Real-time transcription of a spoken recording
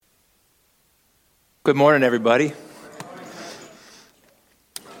Good morning, everybody.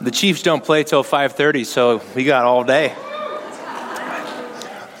 The Chiefs don't play till 5:30, so we got all day.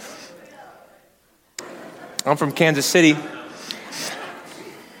 I'm from Kansas City.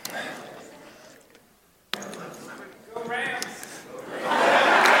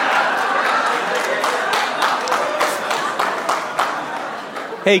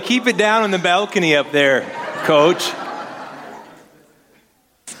 Hey, keep it down on the balcony up there, Coach.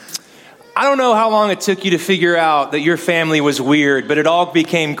 I don't know how long it took you to figure out that your family was weird, but it all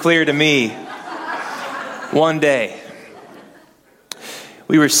became clear to me one day.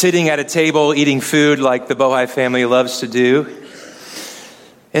 We were sitting at a table eating food like the Bohai family loves to do,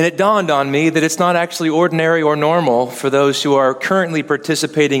 and it dawned on me that it's not actually ordinary or normal for those who are currently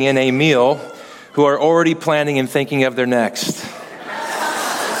participating in a meal who are already planning and thinking of their next.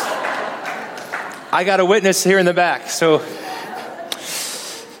 I got a witness here in the back, so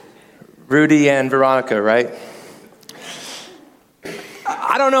Rudy and Veronica, right?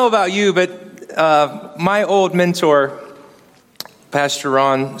 I don't know about you, but my old mentor, Pastor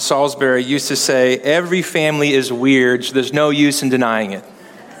Ron Salisbury, used to say, every family is weird, so there's no use in denying it.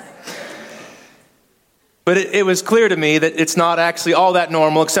 But it was clear to me that it's not actually all that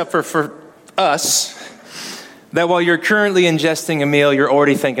normal, except for us, that while you're currently ingesting a meal, you're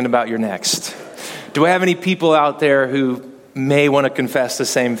already thinking about your next. Do I have any people out there who may want to confess the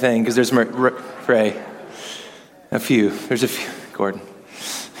same thing? Because there's Ray, a few. There's a few. Gordon,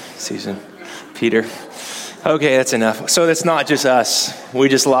 Susan, Peter. Okay, that's enough. So it's not just us. We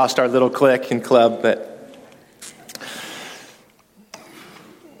just lost our little clique and club, but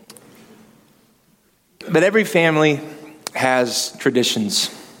every family has traditions,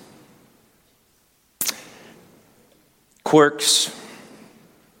 quirks,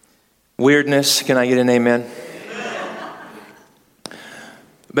 weirdness. Can I get an amen?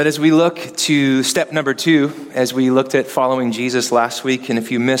 But as we look to step number 2, as we looked at following Jesus last week, and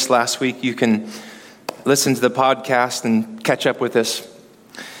if you missed last week, you can listen to the podcast and catch up with us.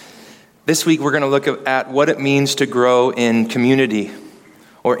 This week, we're going to look at what it means to grow in community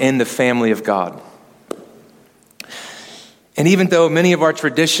or in the family of God. And even though many of our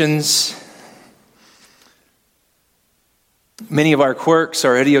traditions, many of our quirks,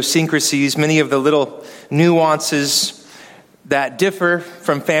 our idiosyncrasies, many of the little nuances that differ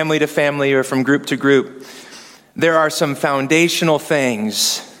from family to family or from group to group, there are some foundational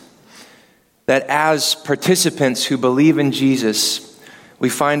things that as participants who believe in Jesus, we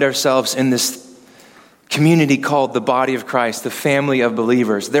find ourselves in this community called the body of Christ, the family of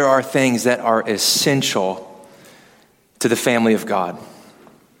believers. There are things that are essential to the family of God.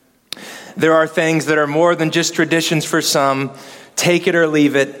 There are things that are more than just traditions for some, take it or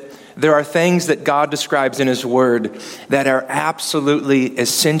leave it. There are things that God describes in His Word that are absolutely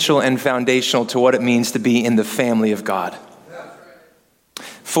essential and foundational to what it means to be in the family of God.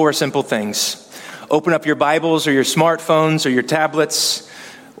 4 simple things. Open up your Bibles or your smartphones or your tablets,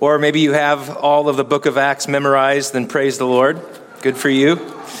 or maybe you have all of the book of Acts memorized, then praise the Lord. Good for you.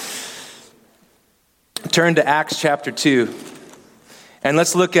 Turn to Acts chapter 2, and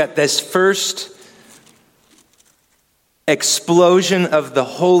let's look at this first explosion of the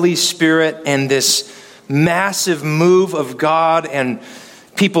Holy Spirit and this massive move of God and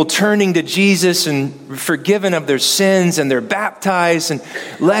people turning to Jesus and forgiven of their sins and they're baptized. And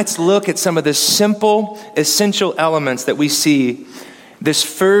let's look at some of the simple, essential elements that we see this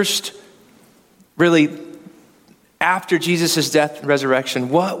first, really, after Jesus' death and resurrection.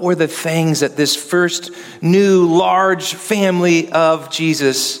 What were the things that this first new large family of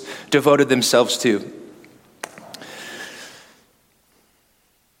Jesus devoted themselves to?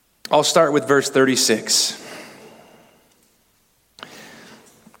 I'll start with verse 36.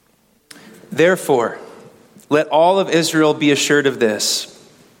 Therefore, let all of Israel be assured of this.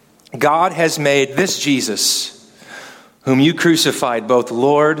 God has made this Jesus, whom you crucified, both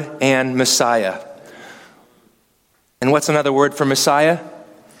Lord and Messiah. And what's another word for Messiah?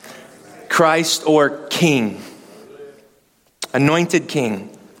 Christ or King. Anointed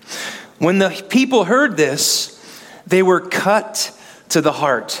King. When the people heard this, they were cut to the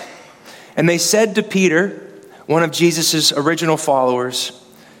heart. And they said to Peter, one of Jesus' original followers,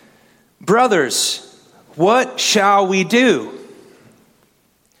 "Brothers, what shall we do?"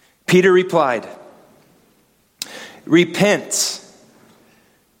 Peter replied, "Repent,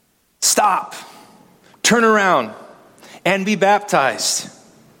 stop, turn around, and be baptized.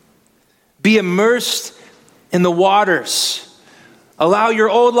 Be immersed in the waters. Allow your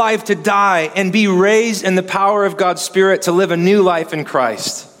old life to die and be raised in the power of God's Spirit to live a new life in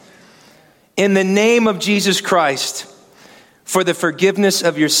Christ. In the name of Jesus Christ, for the forgiveness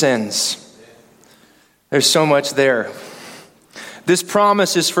of your sins. There's so much there. This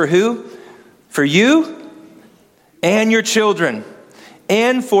promise is for who? For you and your children,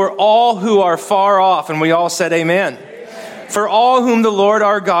 and for all who are far off. And we all said amen. Amen. For all whom the Lord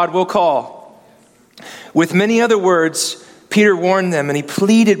our God will call. With many other words, Peter warned them and he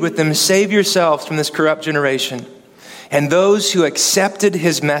pleaded with them, save yourselves from this corrupt generation. And those who accepted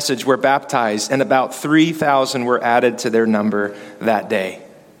his message were baptized, and about 3,000 were added to their number that day.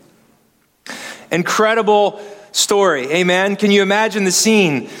 Incredible story. Amen. Can you imagine the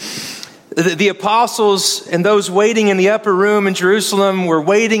scene? The apostles and those waiting in the upper room in Jerusalem were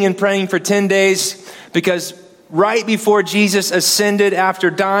waiting and praying for 10 days because right before Jesus ascended after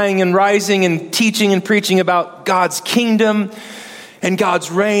dying and rising and teaching and preaching about God's kingdom and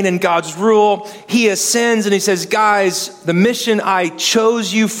God's reign and God's rule, he ascends and he says, guys, the mission I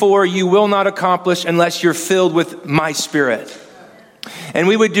chose you for, you will not accomplish unless you're filled with my Spirit. And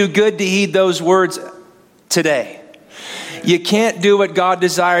we would do good to heed those words today. You can't do what God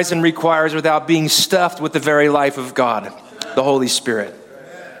desires and requires without being stuffed with the very life of God, the Holy Spirit.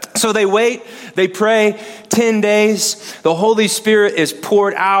 So they wait, they pray 10 days. The Holy Spirit is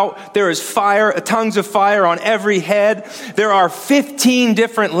poured out. There is fire, tongues of fire on every head. There are 15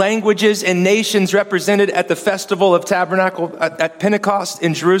 different languages and nations represented at the Festival of Tabernacle at Pentecost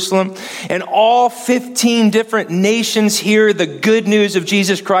in Jerusalem. And all 15 different nations hear the good news of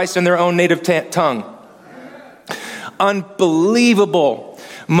Jesus Christ in their own native tongue. Unbelievable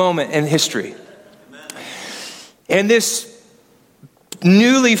moment in history. And this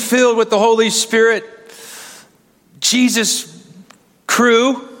newly filled with the Holy Spirit, Jesus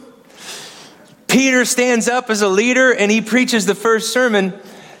crew, Peter stands up as a leader and he preaches the first sermon,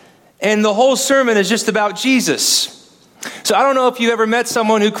 and the whole sermon is just about Jesus. So I don't know if you've ever met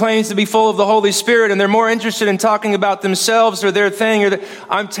someone who claims to be full of the Holy Spirit and they're more interested in talking about themselves or their thing.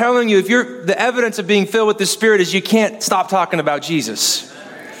 I'm telling you, the evidence of being filled with the Spirit is you can't stop talking about Jesus.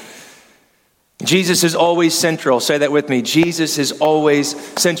 Jesus is always central. Say that with me. Jesus is always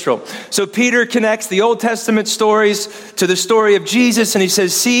central. So Peter connects the Old Testament stories to the story of Jesus, and he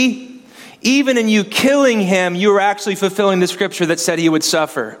says, see, even in you killing him, you are actually fulfilling the scripture that said he would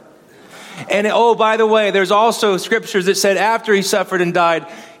suffer. And oh, by the way, there's also scriptures that said after he suffered and died,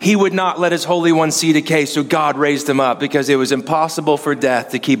 he would not let his Holy One see decay. So God raised him up because it was impossible for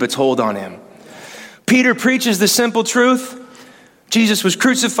death to keep its hold on him. Peter preaches the simple truth. Jesus was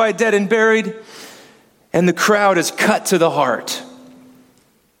crucified, dead, and buried. And the crowd is cut to the heart.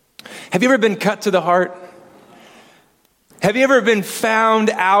 Have you ever been cut to the heart? Have you ever been found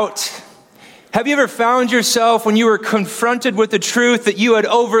out? Have you ever found yourself when you were confronted with the truth that you had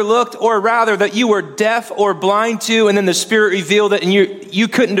overlooked, or rather that you were deaf or blind to, and then the Spirit revealed it and you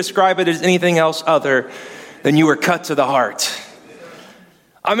couldn't describe it as anything else other than you were cut to the heart?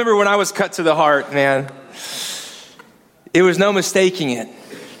 I remember when I was cut to the heart, man, it was no mistaking it.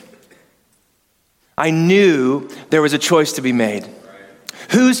 I knew there was a choice to be made.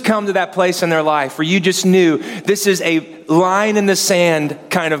 Who's come to that place in their life where you just knew this is a line in the sand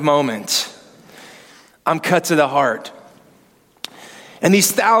kind of moment? I'm cut to the heart. And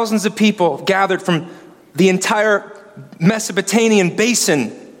these thousands of people gathered from the entire Mesopotamian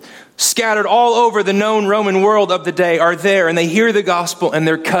basin, scattered all over the known Roman world of the day, are there, and they hear the gospel and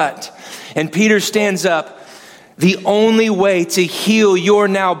they're cut. And Peter stands up. The only way to heal your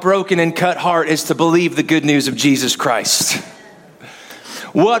now broken and cut heart is to believe the good news of Jesus Christ.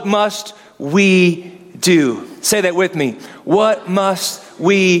 What must we do? Say that with me. What must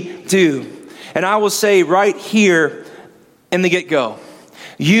we do? And I will say right here in the get-go,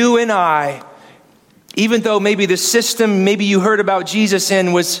 you and I, even though maybe the system, maybe you heard about Jesus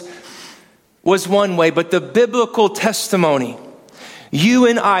in was one way, but the biblical testimony, you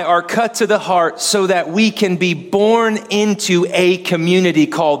and I are cut to the heart so that we can be born into a community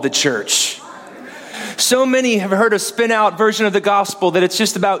called the church. So many have heard a spin-out version of the gospel that it's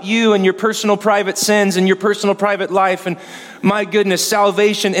just about you and your personal private sins and your personal private life. And my goodness,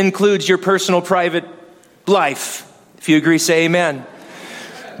 salvation includes your personal private life. If you agree, say amen.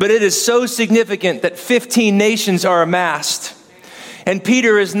 But it is so significant that 15 nations are amassed. And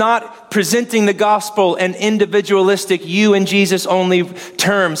Peter is not presenting the gospel in individualistic, you and Jesus only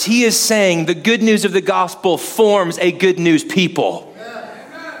terms. He is saying the good news of the gospel forms a good news people.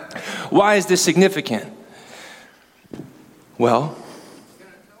 Why is this significant? Well,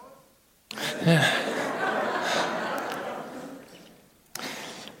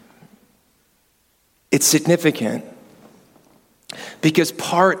 it's significant because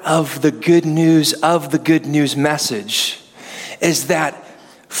part of the good news message is that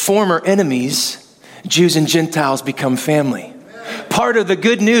former enemies, Jews and Gentiles, become family. Part of the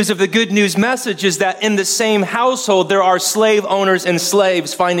good news message is that in the same household, there are slave owners and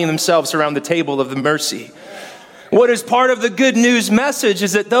slaves finding themselves around the table of the mercy. What is part of the good news message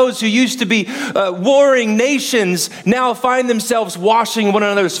is that those who used to be warring nations now find themselves washing one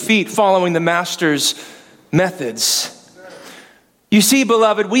another's feet, following the master's methods. You see,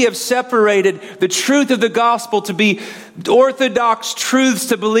 beloved, we have separated the truth of the gospel to be orthodox truths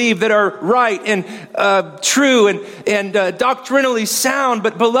to believe that are right and true and doctrinally sound.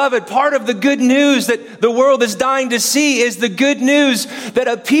 But beloved, part of the good news that the world is dying to see is the good news that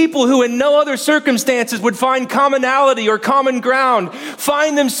a people who in no other circumstances would find commonality or common ground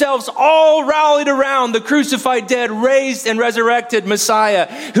find themselves all rallied around the crucified, dead, raised, and resurrected Messiah,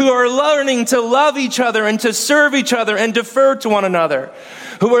 who are learning to love each other and to serve each other and defer to one another,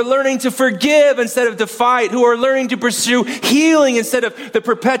 who are learning to forgive instead of to fight, who are learning to pursue healing instead of the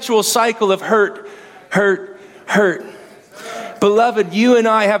perpetual cycle of hurt. Beloved, you and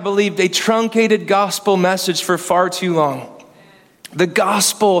I have believed a truncated gospel message for far too long. The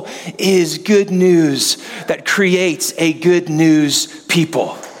gospel is good news that creates a good news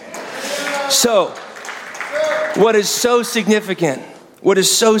people. So, what is so significant?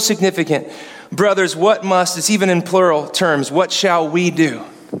 Brothers, it's even in plural terms, what shall we do?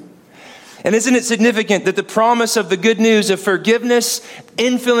 And isn't it significant that the promise of the good news of forgiveness,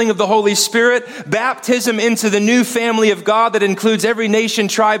 infilling of the Holy Spirit, baptism into the new family of God that includes every nation,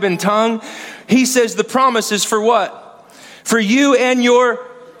 tribe, and tongue, he says the promise is for what? For you and your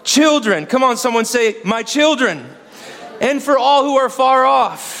children. Come on, someone say, my children. And for all who are far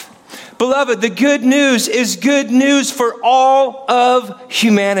off. Beloved, the good news is good news for all of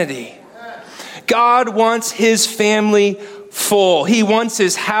humanity. God wants his family full. He wants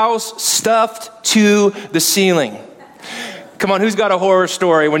his house stuffed to the ceiling. Come on, who's got a horror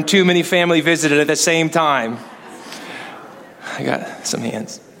story when too many family visited at the same time? I got some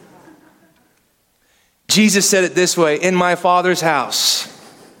hands. Jesus said it this way, in my Father's house,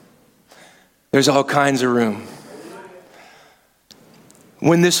 there's all kinds of room.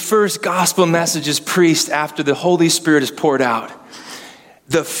 When this first gospel message is preached after the Holy Spirit is poured out,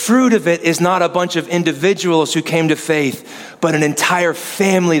 the fruit of it is not a bunch of individuals who came to faith, but an entire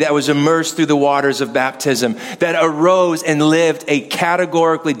family that was immersed through the waters of baptism, that arose and lived a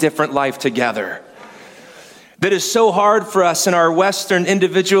categorically different life together. That is so hard for us in our Western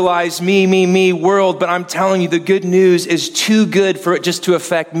individualized me world, but I'm telling you, the good news is too good for it just to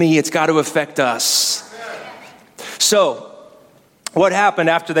affect me. It's got to affect us. So, what happened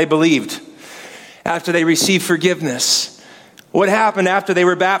after they believed? After they received forgiveness? What happened after they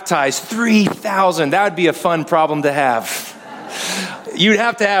were baptized? 3,000. That would be a fun problem to have. You'd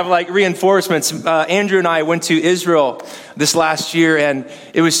have to have like reinforcements. Andrew and I went to Israel this last year, and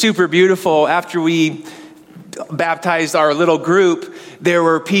it was super beautiful. After we baptized our little group, there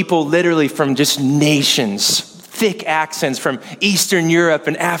were people literally from just nations, thick accents from Eastern Europe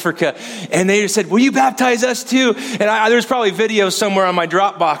and Africa. And they said, will you baptize us too? And there's probably videos somewhere on my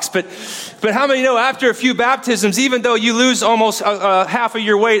Dropbox. But how many know after a few baptisms, even though you lose almost half of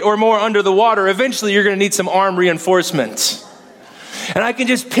your weight or more under the water, eventually you're going to need some arm reinforcement. And I can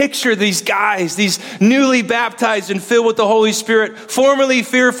just picture these guys, these newly baptized and filled with the Holy Spirit, formerly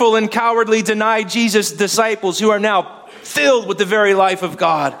fearful and cowardly denied Jesus disciples who are now filled with the very life of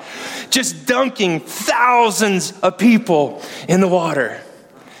God, just dunking thousands of people in the water.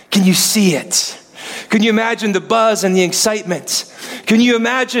 Can you see it? Can you imagine the buzz and the excitement? Can you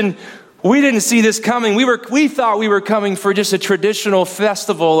imagine? We didn't see this coming. We thought we were coming for just a traditional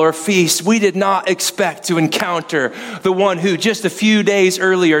festival or feast. We did not expect to encounter the one who just a few days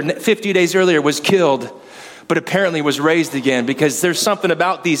earlier, 50 days earlier, was killed, but apparently was raised again, because there's something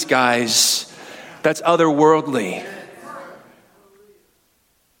about these guys that's otherworldly.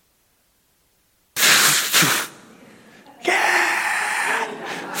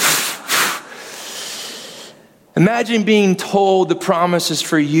 Imagine being told the promises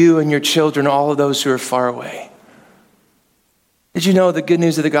for you and your children, all of those who are far away. Did you know the good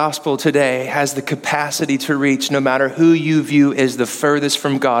news of the gospel today has the capacity to reach no matter who you view as the furthest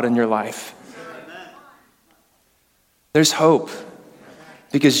from God in your life? There's hope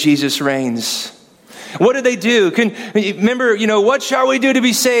because Jesus reigns. What did they do? Remember, what shall we do to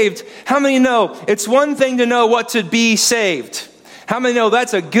be saved? How many know it's one thing to know what to be saved? How many know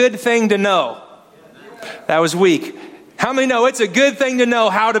that's a good thing to know? That was weak. How many know it's a good thing to know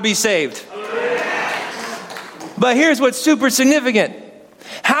how to be saved? But here's what's super significant.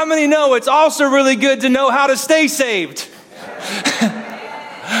 How many know it's also really good to know how to stay saved?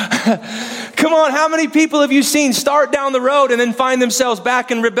 Come on, how many people have you seen start down the road and then find themselves back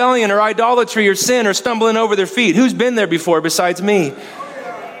in rebellion or idolatry or sin or stumbling over their feet? Who's been there before besides me?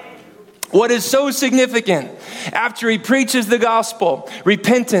 What is so significant, after he preaches the gospel,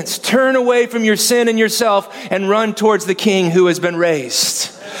 repentance, turn away from your sin and yourself and run towards the King who has been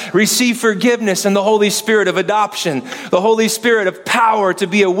raised. Receive forgiveness and the Holy Spirit of adoption, the Holy Spirit of power to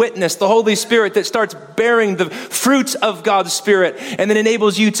be a witness, the Holy Spirit that starts bearing the fruits of God's Spirit and then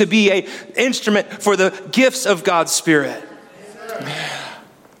enables you to be an instrument for the gifts of God's Spirit.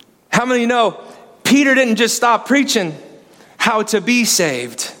 How many know Peter didn't just stop preaching how to be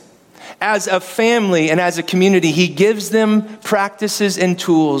saved? As a family and as a community, he gives them practices and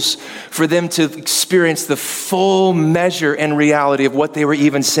tools for them to experience the full measure and reality of what they were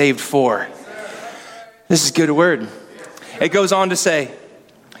even saved for. This is a good word. It goes on to say,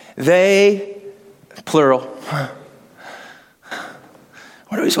 they, plural.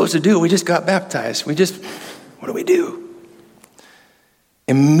 What are we supposed to do? We just got baptized. What do we do?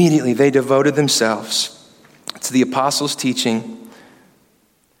 Immediately, they devoted themselves to the apostles' teaching,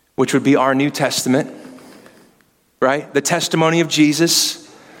 which would be our New Testament, right? The testimony of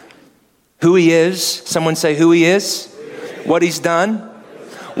Jesus, who he is. Someone say who he is, what he's done,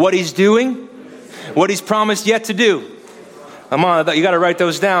 what he's doing, what he's promised yet to do. Come on, you got to write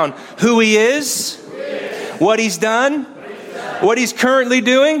those down. Who he is, what he's done, what he's currently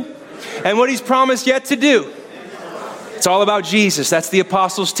doing, and what he's promised yet to do. It's all about Jesus. That's the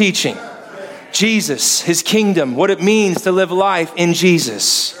apostles' teaching. Jesus, his kingdom, what it means to live life in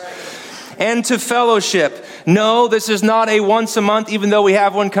Jesus. And to fellowship. No, this is not a once a month, even though we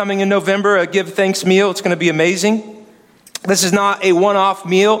have one coming in November, a give thanks meal. It's going to be amazing. This is not a one-off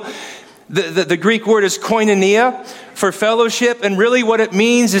meal. The Greek word is koinonia for fellowship. And really what it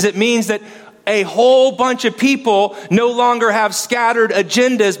means is that a whole bunch of people no longer have scattered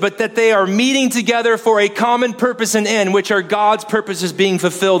agendas, but that they are meeting together for a common purpose and end, which are God's purposes being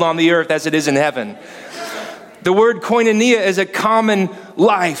fulfilled on the earth as it is in heaven. The word koinonia is a common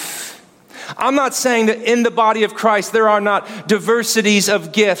life. I'm not saying that in the body of Christ there are not diversities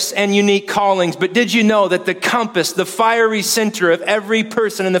of gifts and unique callings, but did you know that the compass, the fiery center of every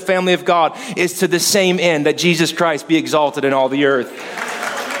person in the family of God is to the same end, that Jesus Christ be exalted in all the earth?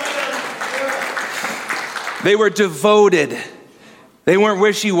 They were devoted. They weren't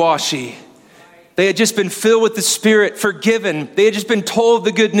wishy-washy. They had just been filled with the Spirit, forgiven. They had just been told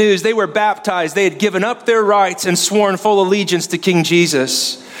the good news. They were baptized. They had given up their rights and sworn full allegiance to King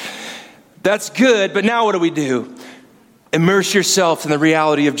Jesus. That's good, but now what do? Immerse yourself in the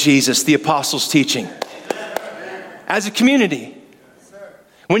reality of Jesus, the apostles' teaching. As a community.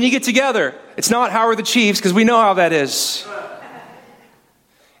 When you get together, it's not how are the Chiefs, because we know how that is.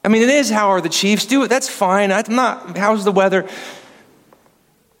 I mean, it is how are the Chiefs. Do it. That's fine. I'm not. How's the weather?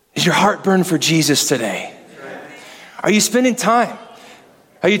 Is your heart burned for Jesus today? Are you spending time?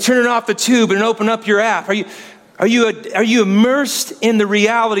 Are you turning off the tube and open up your app? Are you immersed in the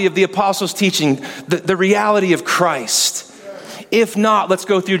reality of the apostles' teaching, the reality of Christ? If not, let's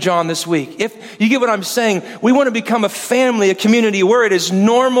go through John this week. If you get what I'm saying, we want to become a family, a community where it is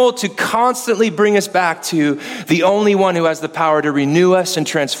normal to constantly bring us back to the only one who has the power to renew us and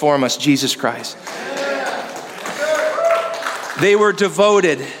transform us, Jesus Christ. They were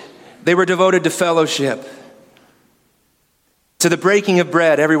devoted. They were devoted to fellowship, to the breaking of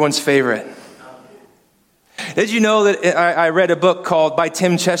bread, everyone's favorite. Did you know that I read a book by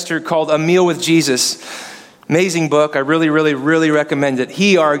Tim Chester called A Meal with Jesus? Amazing book. I really, really, really recommend it.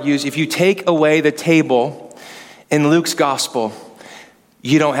 He argues if you take away the table in Luke's gospel,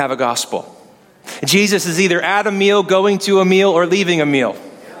 you don't have a gospel. Jesus is either at a meal, going to a meal, or leaving a meal.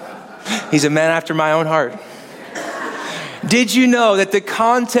 He's a man after my own heart. Did you know that the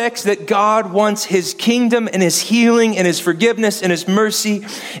context that God wants his kingdom and his healing and his forgiveness and his mercy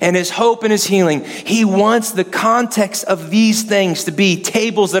and his hope and his healing, he wants the context of these things to be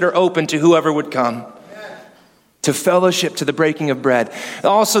tables that are open to whoever would come. To fellowship, to the breaking of bread.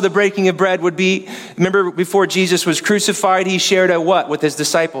 Also, the breaking of bread would be, remember before Jesus was crucified, he shared a what with his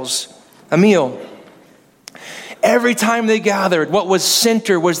disciples? A meal. Every time they gathered, what was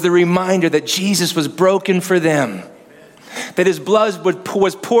center was the reminder that Jesus was broken for them. That his blood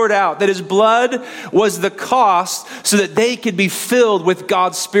was poured out, that his blood was the cost so that they could be filled with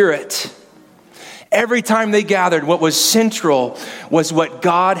God's Spirit. Every time they gathered, what was central was what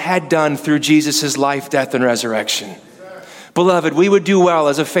God had done through Jesus' life, death, and resurrection. Beloved, we would do well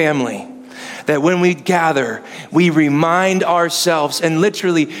as a family that when we gather, we remind ourselves and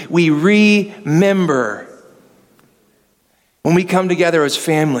literally we remember when we come together as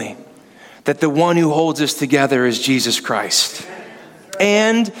family that the one who holds us together is Jesus Christ.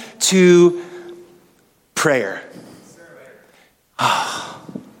 And to prayer.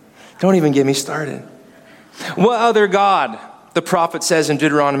 Don't even get me started. What other God, the prophet says in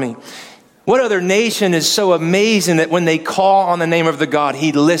Deuteronomy, what other nation is so amazing that when they call on the name of the God,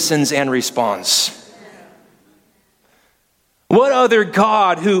 he listens and responds? What other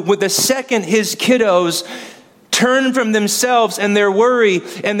God who, with the second his kiddos turn from themselves and their worry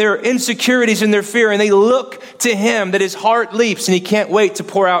and their insecurities and their fear, and they look to him, that his heart leaps and he can't wait to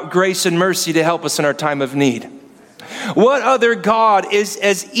pour out grace and mercy to help us in our time of need? What other God is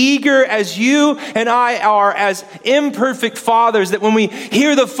as eager as you and I are as imperfect fathers, that when we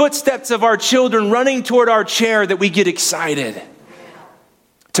hear the footsteps of our children running toward our chair, that we get excited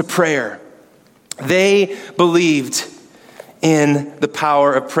to prayer? They believed in the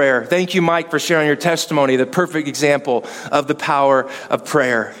power of prayer. Thank you, Mike, for sharing your testimony, the perfect example of the power of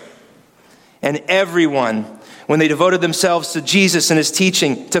prayer. And everyone, when they devoted themselves to Jesus and his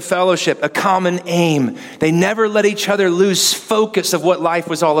teaching, to fellowship, a common aim, they never let each other lose focus of what life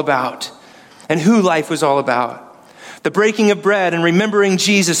was all about and who life was all about. The breaking of bread and remembering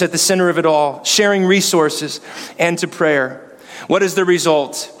Jesus at the center of it all, sharing resources, and to prayer. What is the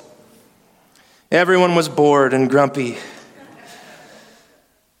result? Everyone was bored and grumpy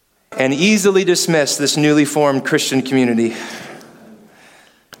and easily dismissed this newly formed Christian community.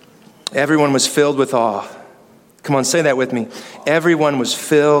 Everyone was filled with awe. Come on, say that with me. Everyone was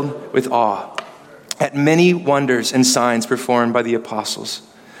filled with awe at many wonders and signs performed by the apostles.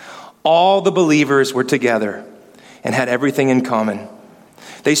 All the believers were together and had everything in common.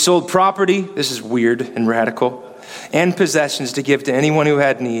 They sold property, this is weird and radical, and possessions to give to anyone who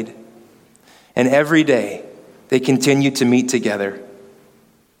had need. And every day they continued to meet together.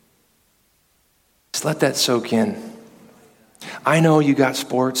 Just let that soak in. I know you got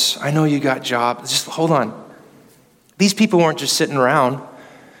sports. I know you got jobs. Just hold on. These people weren't just sitting around,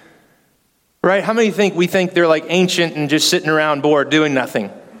 right? How many think we think they're like ancient and just sitting around bored doing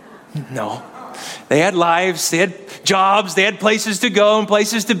nothing? No. They had lives. They had jobs. They had places to go and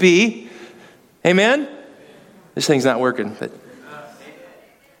places to be. Amen? This thing's not working, but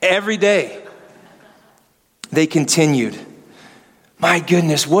every day they continued. My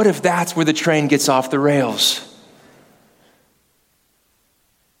goodness, what if that's where the train gets off the rails?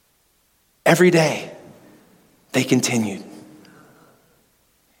 Every day, they continued.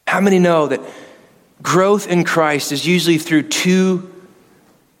 How many know that growth in Christ is usually through two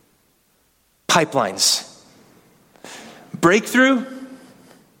pipelines? Breakthrough.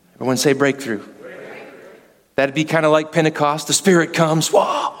 Everyone say breakthrough. That'd be kind of like Pentecost. The Spirit comes.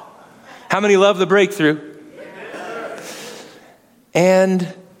 Whoa. How many love the breakthrough?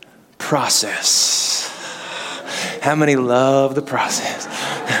 And process. How many love the process?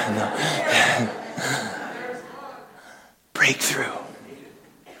 Breakthrough.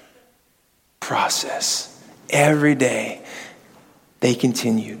 Process. Every day they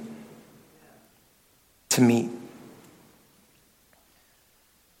continued to meet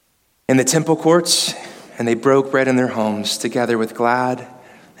in the temple courts, and they broke bread in their homes together with glad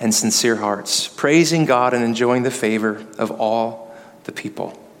and sincere hearts, praising God and enjoying the favor of all the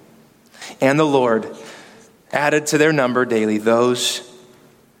people. And the Lord added to their number daily those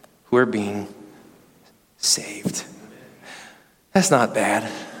who are being saved. That's not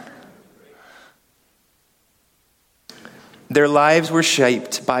bad. Their lives were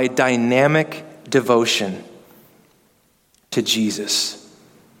shaped by dynamic devotion to Jesus.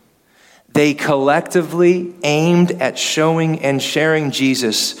 They collectively aimed at showing and sharing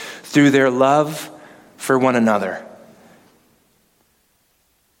Jesus through their love for one another.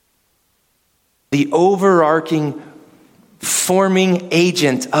 The overarching forming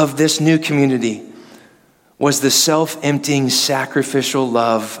agent of this new community was the self-emptying sacrificial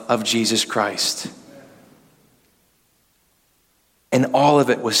love of Jesus Christ. And all of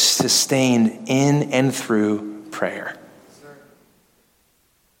it was sustained in and through prayer.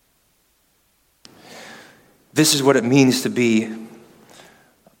 This is what it means to be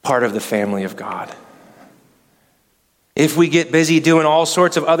part of the family of God. If we get busy doing all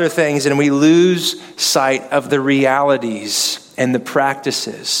sorts of other things and we lose sight of the realities and the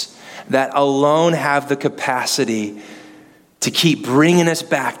practices that alone have the capacity to keep bringing us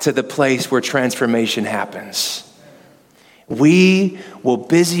back to the place where transformation happens, we will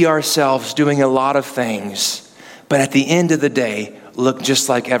busy ourselves doing a lot of things, but at the end of the day, look just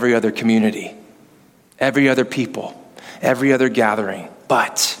like every other community, every other people, every other gathering.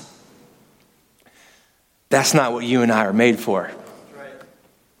 But that's not what you and I are made for.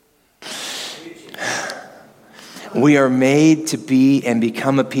 We are made to be and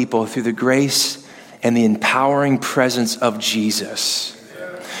become a people through the grace and the empowering presence of Jesus.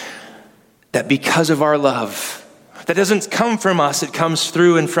 that because of our love, that doesn't come from us, it comes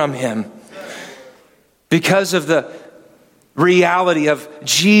through and from him. Because of the reality of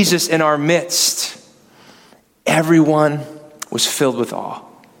Jesus in our midst, everyone was filled with awe.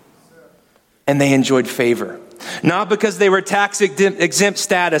 And they enjoyed favor. Not because they were tax exempt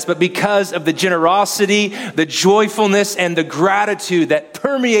status, but because of the generosity, the joyfulness, and the gratitude that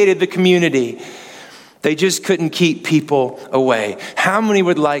permeated the community. They just couldn't keep people away. How many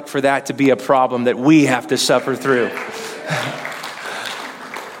would like for that to be a problem that we have to suffer through?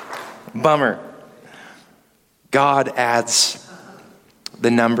 Bummer. God adds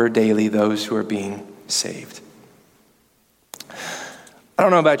the number daily, those who are being saved. I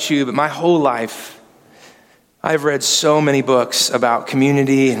don't know about you, but my whole life, I've read so many books about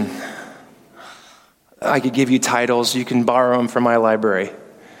community, and I could give you titles. You can borrow them from my library.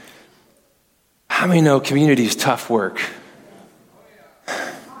 How many know community is tough work?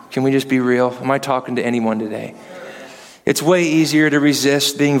 Can we just be real? Am I talking to anyone today? It's way easier to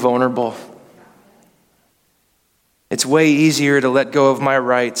resist being vulnerable. It's way easier to let go of my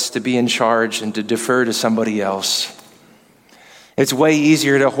rights to be in charge and to defer to somebody else. It's way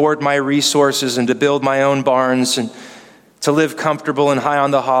easier to hoard my resources and to build my own barns and to live comfortable and high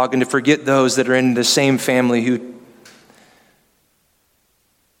on the hog and to forget those that are in the same family who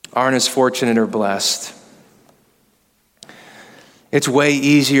aren't as fortunate or blessed. It's way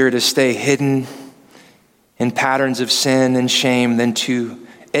easier to stay hidden in patterns of sin and shame than to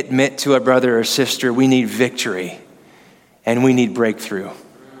admit to a brother or sister we need victory and we need breakthrough.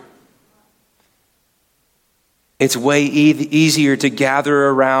 It's way easier to gather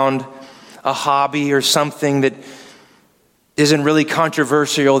around a hobby or something that isn't really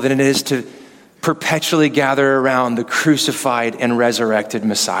controversial than it is to perpetually gather around the crucified and resurrected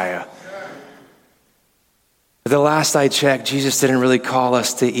Messiah. The last I checked, Jesus didn't really call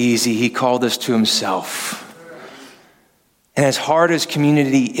us to easy. He called us to himself. And as hard as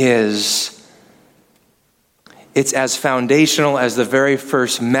community is, it's as foundational as the very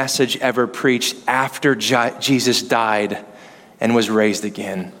first message ever preached after Jesus died and was raised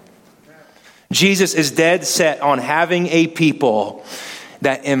again. Jesus is dead set on having a people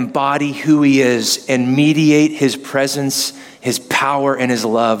that embody who he is and mediate his presence, his power, and his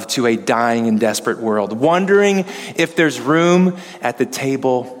love to a dying and desperate world, wondering if there's room at the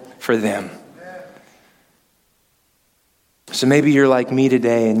table for them. So maybe you're like me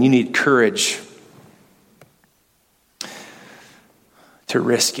today and you need courage to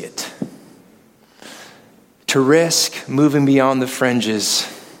risk it. To risk moving beyond the fringes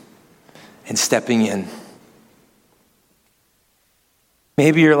and stepping in.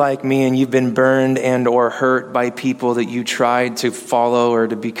 Maybe you're like me and you've been burned and or hurt by people that you tried to follow or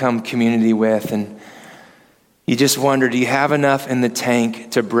to become community with, and you just wonder, do you have enough in the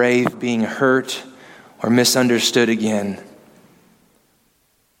tank to brave being hurt or misunderstood again?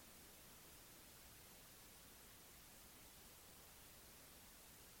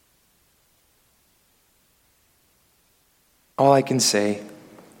 All I can say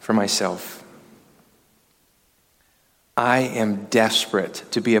for myself, I am desperate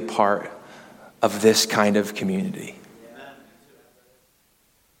to be a part of this kind of community.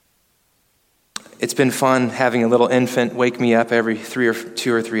 It's been fun having a little infant wake me up every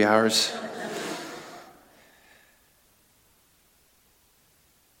 2 or 3 hours.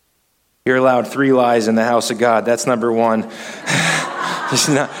 You're allowed 3 lies in the house of God. That's number 1.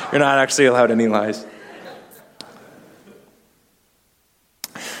 You're not actually allowed any lies.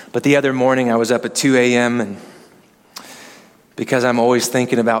 But the other morning I was up at 2 a.m. and because I'm always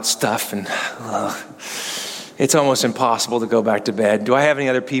thinking about stuff and it's almost impossible to go back to bed. Do I have any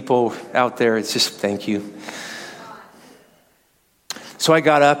other people out there? It's just thank you. So I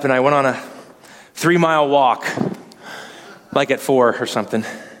got up and I went on a 3-mile walk, like at 4 or something.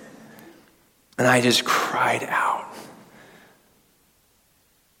 And I just cried out,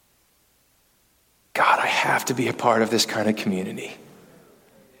 God, I have to be a part of this kind of community.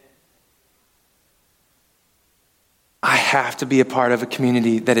 I have to be a part of a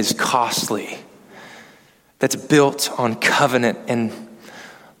community that is costly, that's built on covenant and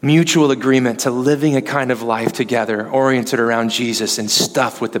mutual agreement to living a kind of life together oriented around Jesus and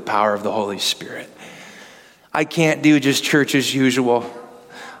stuffed with the power of the Holy Spirit. I can't do just church as usual.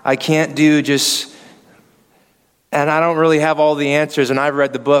 I can't do just, and I don't really have all the answers, and I've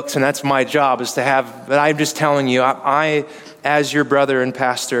read the books, and that's my job is to have, but I'm just telling you, I as your brother and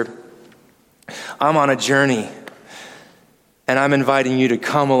pastor, I'm on a journey. And I'm inviting you to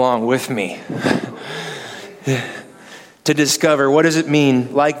come along with me to discover what does it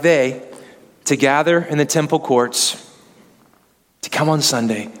mean, like they, to gather in the temple courts to come on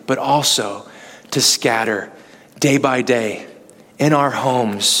Sunday, but also to scatter day by day in our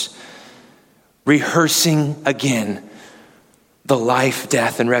homes, rehearsing again the life,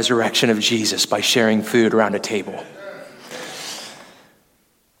 death, and resurrection of Jesus by sharing food around a table.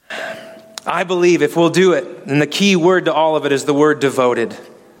 I believe if we'll do it, and the key word to all of it is the word devoted.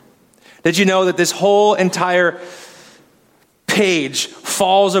 Did you know that this whole entire page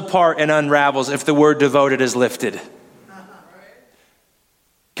falls apart and unravels if the word devoted is lifted?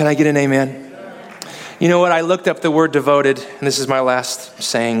 Can I get an amen? You know what? I looked up the word devoted, and this is my last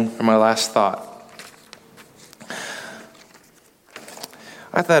saying, or my last thought.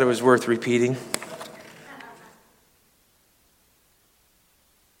 I thought it was worth repeating.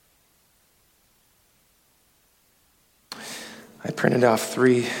 I printed off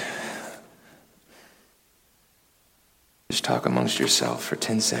 3. Just talk amongst yourself for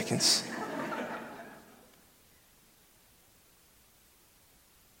 10 seconds.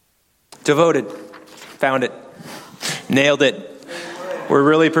 Devoted. Found it. Nailed it. We're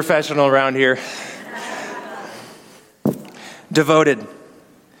really professional around here. Devoted.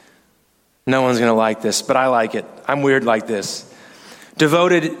 No one's going to like this, but I like it. I'm weird like this.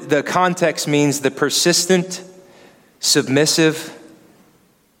 Devoted, the context means the persistent, submissive,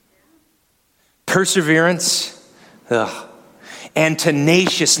 perseverance, and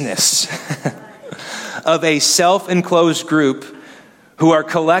tenaciousness of a self-enclosed group who are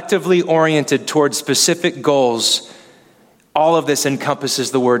collectively oriented towards specific goals. All of this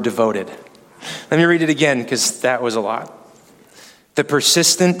encompasses the word devoted. Let me read it again because that was a lot. The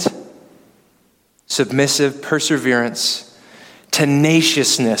persistent, submissive perseverance,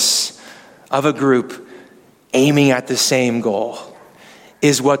 tenaciousness of a group aiming at the same goal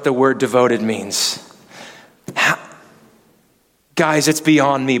is what the word devoted means. Guys, it's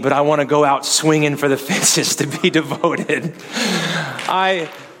beyond me, but I want to go out swinging for the fences to be devoted.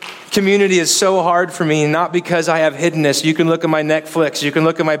 Community is so hard for me, not because I have hiddenness. You can look at my Netflix. You can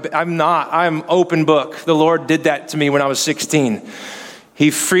look at I'm open book. The Lord did that to me when I was 16. He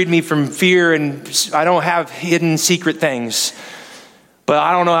freed me from fear, and I don't have hidden secret things. But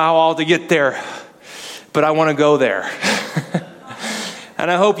I don't know how all to get there. But I want to go there. And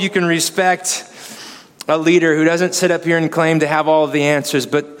I hope you can respect a leader who doesn't sit up here and claim to have all of the answers,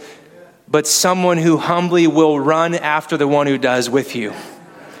 but someone who humbly will run after the one who does with you.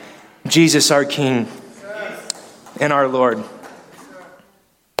 Jesus, our King and our Lord.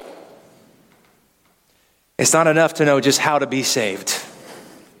 It's not enough to know just how to be saved.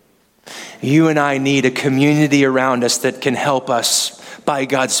 You and I need a community around us that can help us, by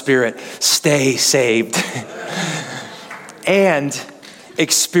God's Spirit, stay saved and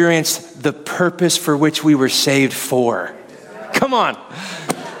experience the purpose for which we were saved for. Come on.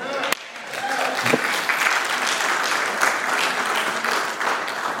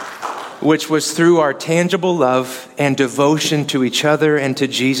 Which was through our tangible love and devotion to each other and to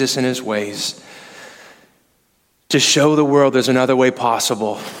Jesus and his ways, to show the world there's another way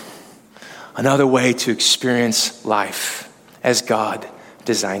possible, another way to experience life as God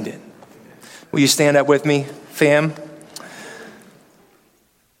designed it. Will you stand up with me, fam?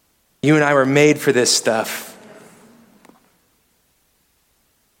 You and I were made for this stuff.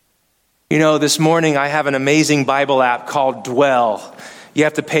 You know, this morning I have an amazing Bible app called Dwell. You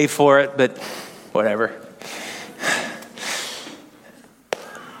have to pay for it, but whatever.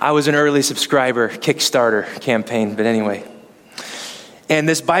 I was an early subscriber, Kickstarter campaign, but anyway. And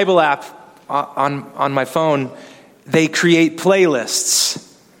this Bible app on my phone, they create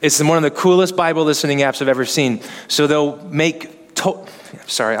playlists. It's one of the coolest Bible listening apps I've ever seen. So they'll make,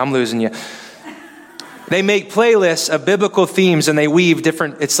 I'm losing you. They make playlists of biblical themes and they weave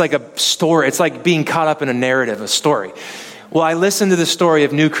different, it's like a story. It's like being caught up in a narrative, a story. Well, I listened to the story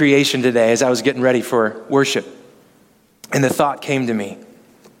of new creation today as I was getting ready for worship. And the thought came to me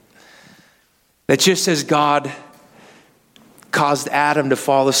that just as God caused Adam to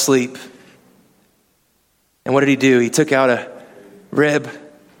fall asleep, and what did he do? He took out a rib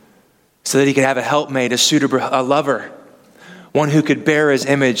so that he could have a helpmate, a lover, one who could bear his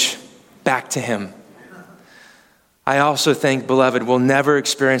image back to him. I also think, beloved, we'll never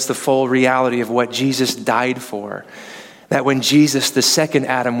experience the full reality of what Jesus died for. That when Jesus, the second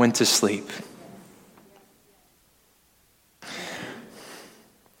Adam, went to sleep,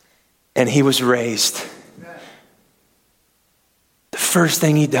 and he was raised, the first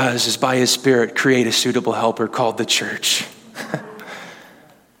thing he does is by his Spirit create a suitable helper called the church.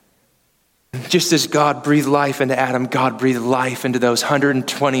 Just as God breathed life into Adam, God breathed life into those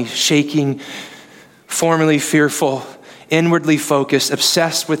 120 shaking, formerly fearful, inwardly focused,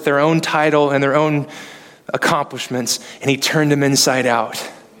 obsessed with their own title and their own accomplishments, and he turned them inside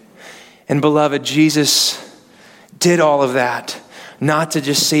out. And beloved, Jesus did all of that, not to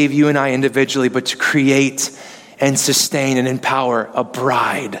just save you and I individually, but to create and sustain and empower a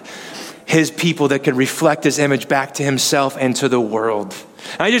bride, his people that could reflect his image back to himself and to the world.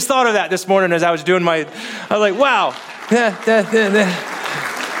 And I just thought of that this morning as I was doing I was like, wow.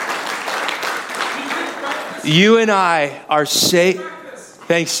 You and I are saved.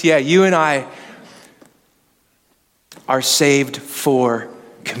 Thanks. Yeah, you and I are saved for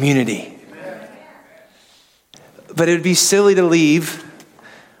community. But it would be silly to leave.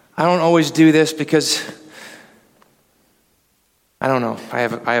 I don't always do this because, I don't know, I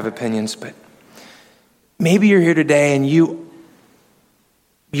have opinions, but maybe you're here today and you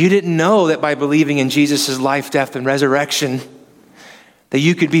didn't know that by believing in Jesus' life, death, and resurrection, that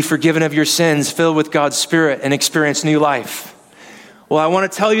you could be forgiven of your sins, filled with God's Spirit, and experience new life. Well, I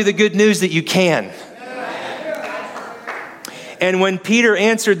want to tell you the good news that you can. And when Peter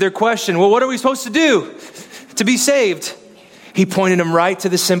answered their question, well, what are we supposed to do to be saved? He pointed them right to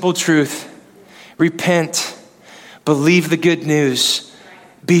the simple truth. Repent, believe the good news,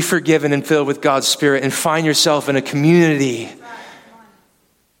 be forgiven and filled with God's Spirit, and find yourself in a community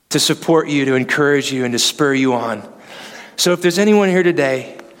to support you, to encourage you, and to spur you on. So if there's anyone here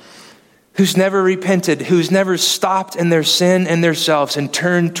today who's never repented, who's never stopped in their sin and themselves and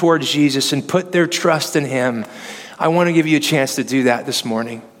turned towards Jesus and put their trust in him, I want to give you a chance to do that this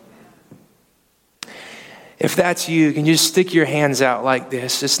morning. If that's you, can you just stick your hands out like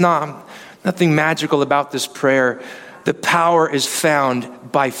this? It's nothing magical about this prayer. The power is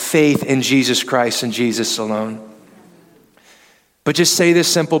found by faith in Jesus Christ and Jesus alone. But just say this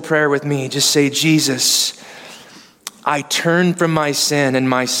simple prayer with me. Just say, Jesus, I turn from my sin and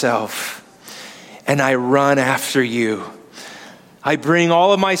myself, and I run after you. I bring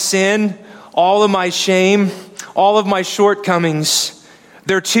all of my sin, all of my shame, all of my shortcomings.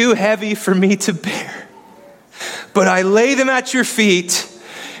 They're too heavy for me to bear. But I lay them at your feet,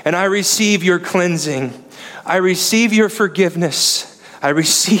 and I receive your cleansing. I receive your forgiveness. I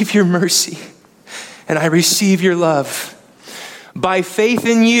receive your mercy, and I receive your love. By faith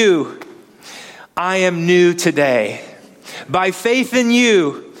in you, I am new today. By faith in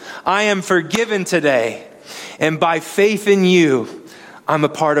you, I am forgiven today. And by faith in you, I'm a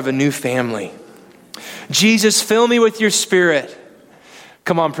part of a new family. Jesus, fill me with your Spirit.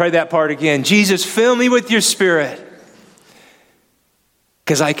 Come on, pray that part again. Jesus, fill me with your Spirit,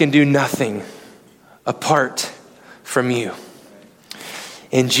 because I can do nothing apart from you.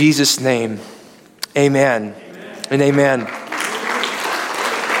 In Jesus' name, amen and amen.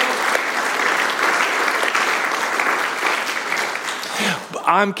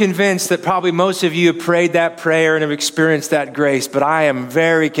 I'm convinced that probably most of you have prayed that prayer and have experienced that grace, but I am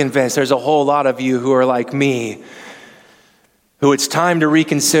very convinced there's a whole lot of you who are like me, who it's time to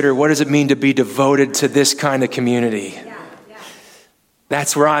reconsider, what does it mean to be devoted to this kind of community?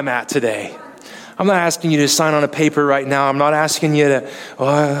 That's where I'm at today. I'm not asking you to sign on a paper right now. I'm not asking you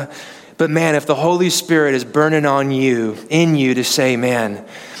to, but man, if the Holy Spirit is burning on you, in you to say, man,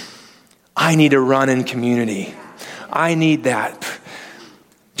 I need to run in community. I need that.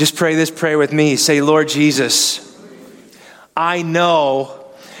 Just pray this prayer with me. Say, Lord Jesus, I know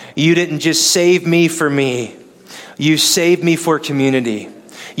you didn't just save me for me. You saved me for community.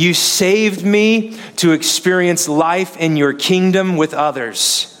 You saved me to experience life in your kingdom with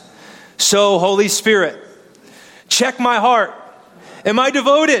others. So, Holy Spirit, check my heart. Am I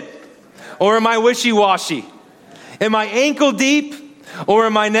devoted or am I wishy-washy? Am I ankle deep or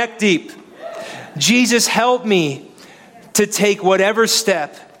am I neck deep? Jesus, help me to take whatever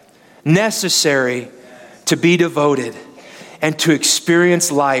step necessary to be devoted and to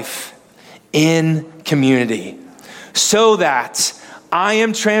experience life in community so that I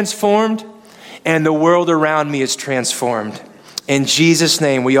am transformed and the world around me is transformed. In Jesus'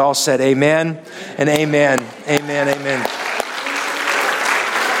 name, we all said amen and amen. Amen, amen.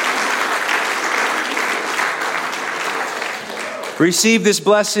 Receive this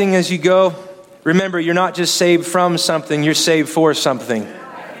blessing as you go. Remember, you're not just saved from something, you're saved for something.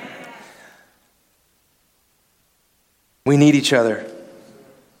 We need each other.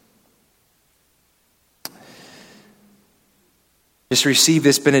 Just receive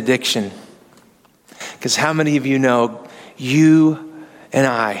this benediction. Because how many of you know you and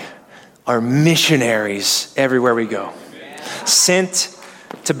I are missionaries everywhere we go? Sent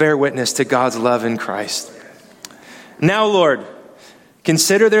to bear witness to God's love in Christ. Now, Lord,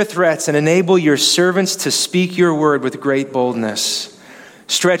 consider their threats and enable your servants to speak your word with great boldness.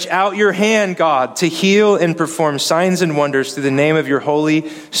 Stretch out your hand, God, to heal and perform signs and wonders through the name of your holy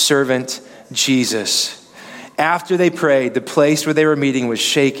servant, Jesus. After they prayed, the place where they were meeting was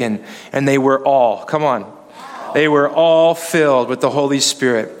shaken, and they were all, come on, they were all filled with the Holy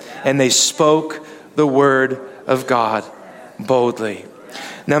Spirit, and they spoke the word of God boldly.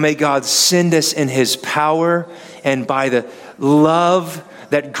 Now may God send us in his power and by the love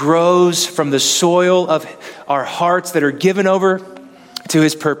that grows from the soil of our hearts that are given over to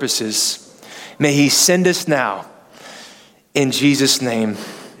his purposes. May he send us now. In Jesus' name,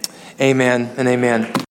 amen and amen.